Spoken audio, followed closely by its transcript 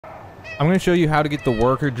I'm going to show you how to get the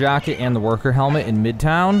worker jacket and the worker helmet in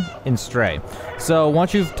Midtown in Stray. So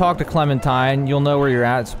once you've talked to Clementine, you'll know where you're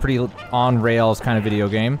at. It's a pretty on-rails kind of video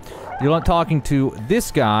game. You're talking to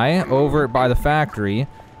this guy over by the factory,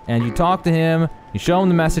 and you talk to him, you show him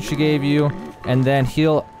the message she gave you, and then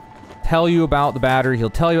he'll tell you about the battery, he'll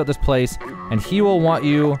tell you about this place, and he will want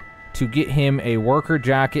you to get him a worker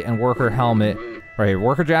jacket and worker helmet, right here,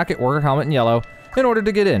 worker jacket, worker helmet in yellow, in order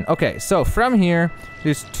to get in. Okay, so from here,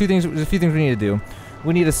 there's a few things we need to do.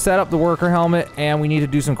 We need to set up the worker helmet, and we need to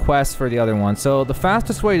do some quests for the other one. So the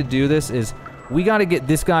fastest way to do this is we got to get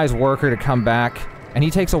this guy's worker to come back, and he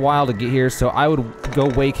takes a while to get here, so I would go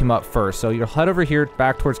wake him up first. So you'll head over here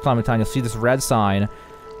back towards Clementine, you'll see this red sign.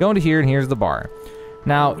 Go into here, and here's the bar.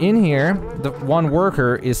 Now, in here, the one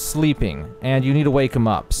worker is sleeping, and you need to wake him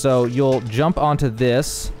up. So you'll jump onto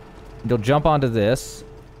this,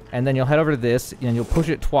 and then you'll head over to this, and you'll push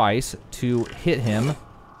it twice to hit him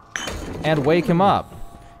and wake him up.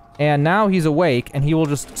 And now he's awake, and he will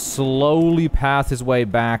just slowly path his way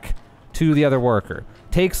back to the other worker.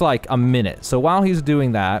 Takes like a minute. So while he's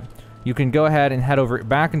doing that, you can go ahead and head over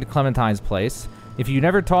back into Clementine's place. If you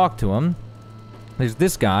never talk to him, there's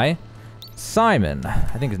this guy, Simon.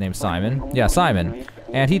 I think his name's Simon. Yeah, Simon.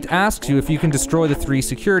 And he asks you if you can destroy the 3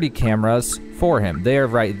 security cameras for him. They're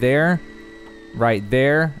right there,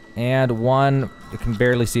 and one, you can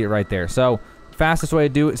barely see it right there. So, fastest way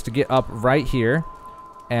to do it is to get up right here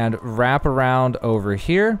and wrap around over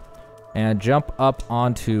here and jump up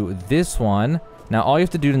onto this one. Now, all you have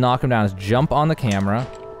to do to knock him down is jump on the camera,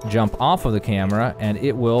 jump off of the camera, and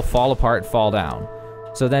it will fall apart, fall down.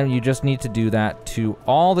 So then you just need to do that to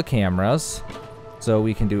all the cameras. So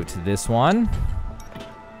we can do it to this one.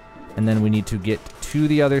 And then we need to get to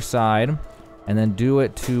the other side. And then do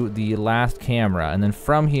it to the last camera. And then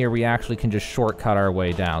from here, we actually can just shortcut our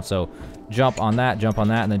way down. So jump on that,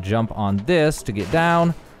 and then jump on this to get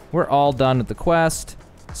down. We're all done with the quest.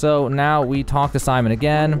 So now we talk to Simon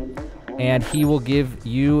again, and he will give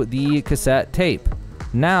you the cassette tape.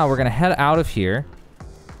 Now we're gonna head out of here.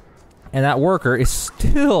 And that worker is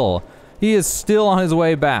still on his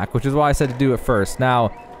way back, which is why I said to do it first.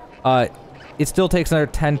 Now, it still takes another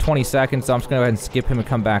 10-20 seconds, so I'm just gonna go ahead and skip him and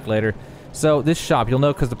come back later. So this shop, you'll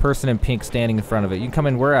know because the person in pink standing in front of it. You can come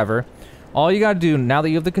in wherever. All you gotta do, now that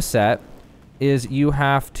you have the cassette, is you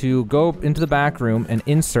have to go into the back room and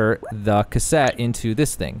insert the cassette into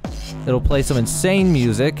this thing. It'll play some insane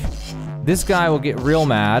music. This guy will get real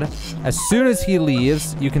mad. As soon as he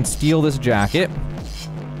leaves, you can steal this jacket,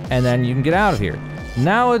 and then you can get out of here.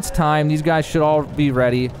 Now it's time. These guys should all be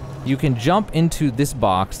ready. You can jump into this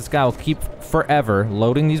box. This guy will keep forever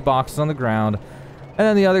loading these boxes on the ground. And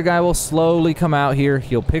then the other guy will slowly come out here.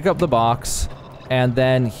 He'll pick up the box, and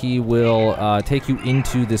then he will take you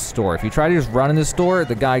into this store. If you try to just run in the store,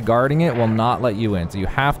 the guy guarding it will not let you in. So you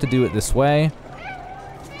have to do it this way.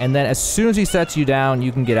 And then as soon as he sets you down,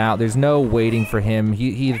 you can get out. There's no waiting for him.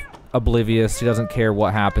 He's oblivious. He doesn't care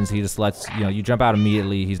what happens. He just lets, you jump out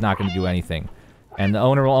immediately. He's not going to do anything. And the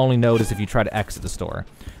owner will only notice if you try to exit the store.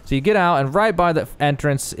 So you get out, and right by the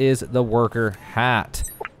entrance is the worker hat.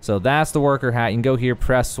 So that's the worker hat. You can go here,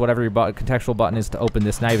 press whatever your contextual button is to open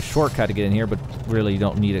this. Now you have a shortcut to get in here, but really you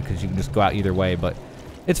don't need it because you can just go out either way, but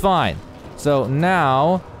it's fine. So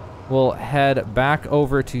now we'll head back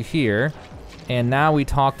over to here, and now we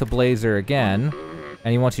talk to Blazer again,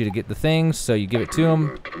 and he wants you to get the things, so you give it to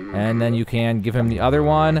him, and then you can give him the other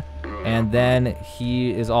one, and then he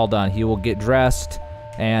is all done. He will get dressed,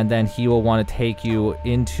 and then he will want to take you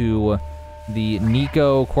into the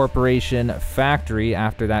Neco Corporation factory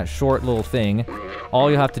after that short little thing. All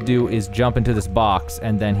you have to do is jump into this box,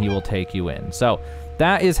 and then he will take you in. So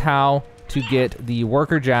that is how to get the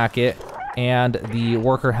worker jacket and the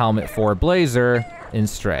worker helmet for Blazer in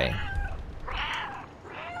Stray.